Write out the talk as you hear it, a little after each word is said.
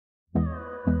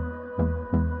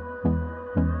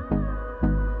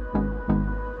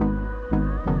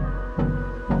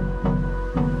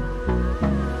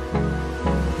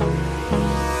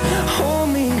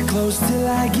close till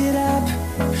I get up.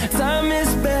 Time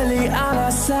is barely on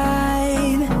our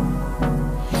side.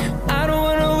 I don't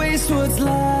wanna waste what's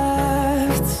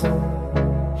left.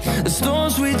 The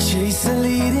storms we chase are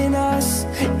leading us,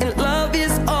 and love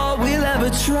is all we'll ever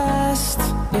trust.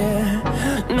 Yeah,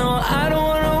 no, I don't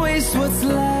wanna waste what's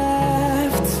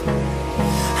left.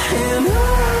 And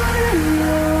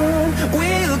on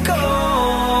we'll go,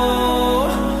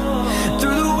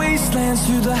 through the wastelands,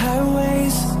 through the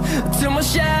highways, till my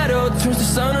shadow turns to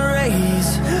sun rays.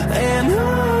 And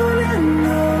on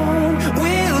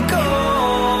we'll go,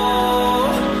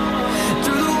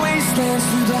 through the wastelands,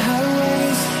 through the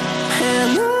highways,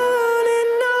 and on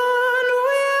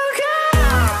we'll go.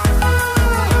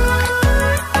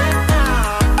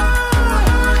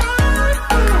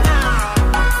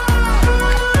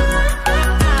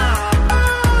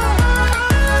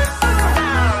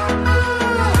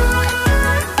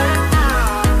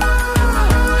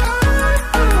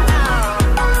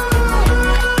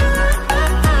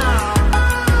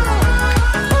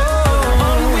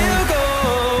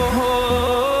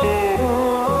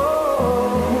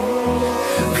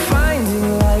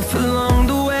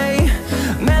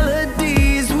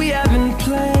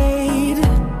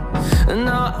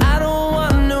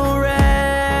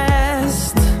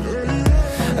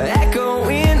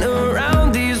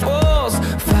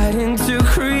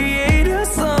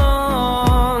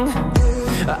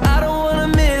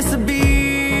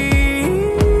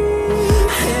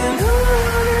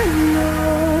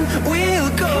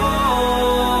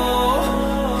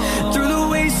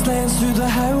 Through the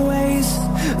highways,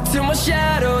 till my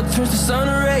shadow turns to sun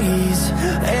rays.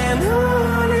 And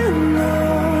on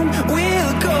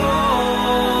we'll go,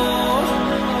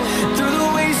 through the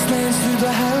wastelands, through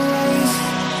the highways,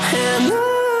 and on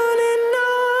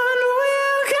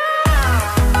we'll go.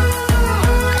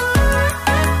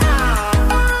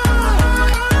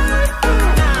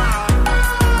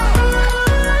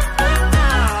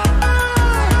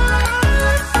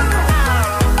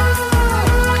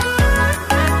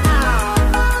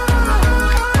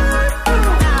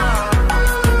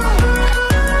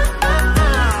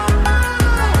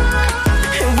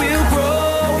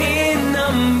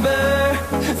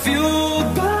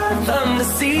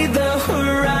 See the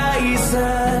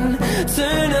horizon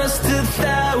turn us to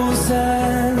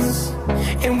thousands,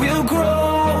 and we'll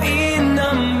grow in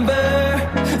number,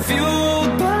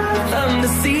 fueled by them. To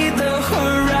see the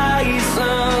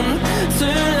horizon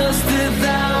turn us to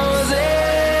thousands,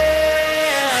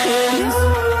 and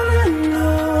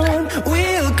on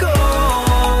we'll go,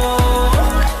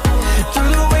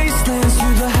 through the wastelands,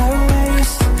 through the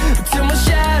highways, till my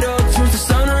shadow turns to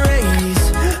sun rays.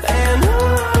 And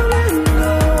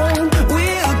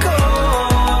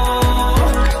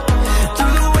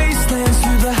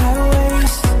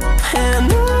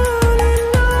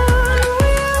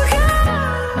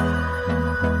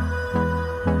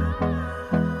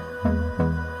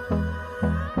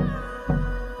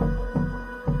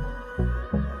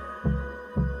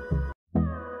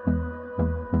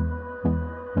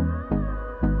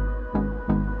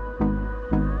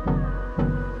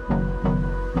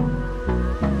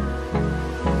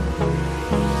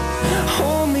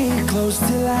close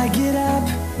till I get up.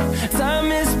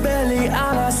 Time is barely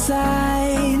on our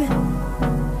side.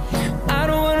 I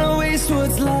don't wanna waste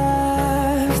what's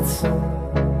left.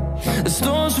 The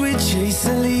storms we chase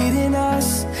are leading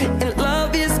us, and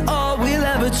love is all we'll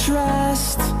ever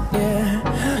trust. Yeah,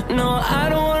 no, I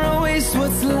don't wanna waste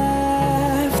what's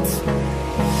left.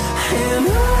 And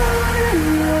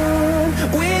on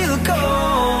we'll go,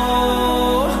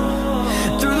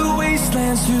 through the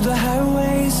wastelands, through the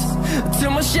highways,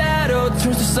 till my shadow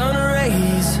turns to sun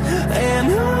rays. And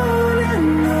on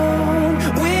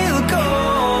we'll go,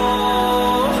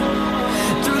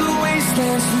 through the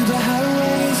wastelands, through the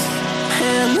highways,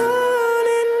 and on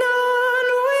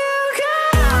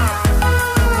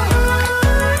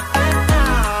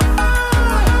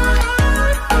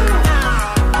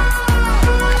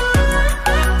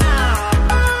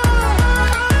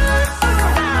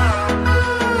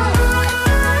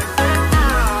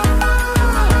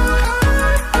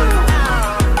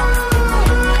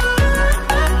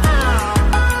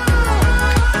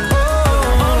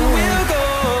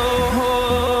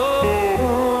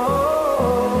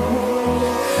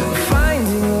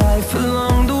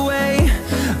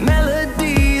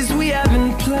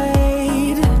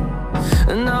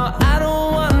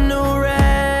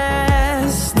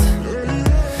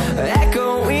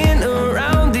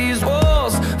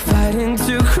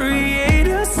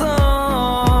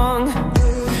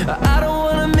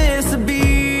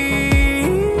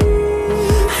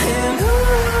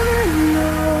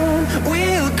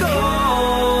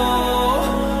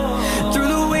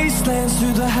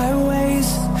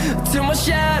till my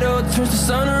shadow turns to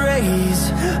sun rays.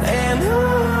 And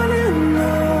on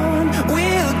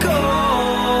we'll go,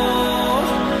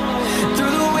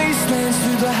 through the wastelands,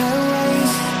 through the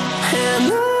highways, and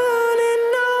on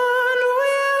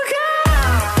we'll go.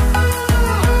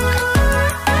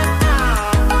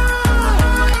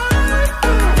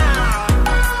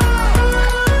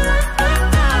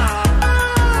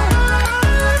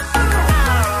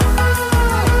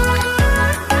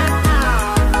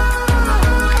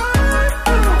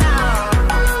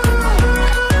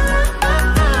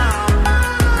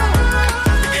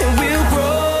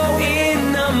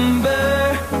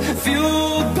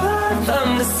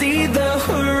 See the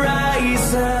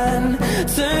horizon,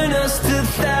 turn us to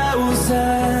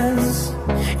thousands,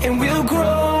 and we'll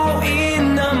grow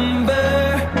in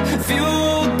number,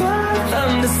 fueled by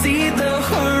them to see the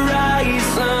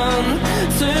horizon,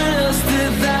 turn us to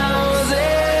thousands.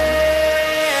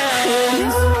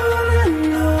 And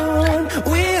on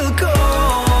we'll go,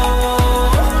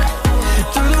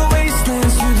 through the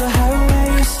wastelands, through the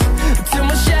highways, till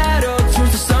my shadow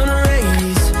turns to sun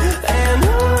rays. And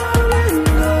on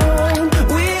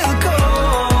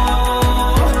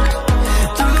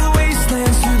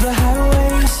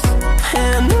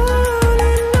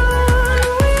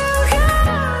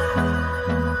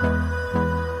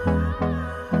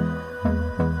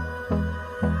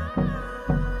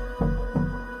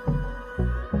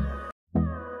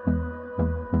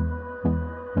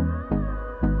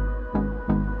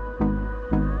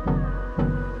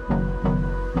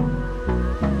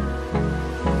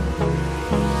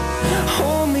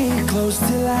close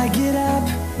till I get up.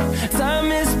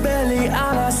 Time is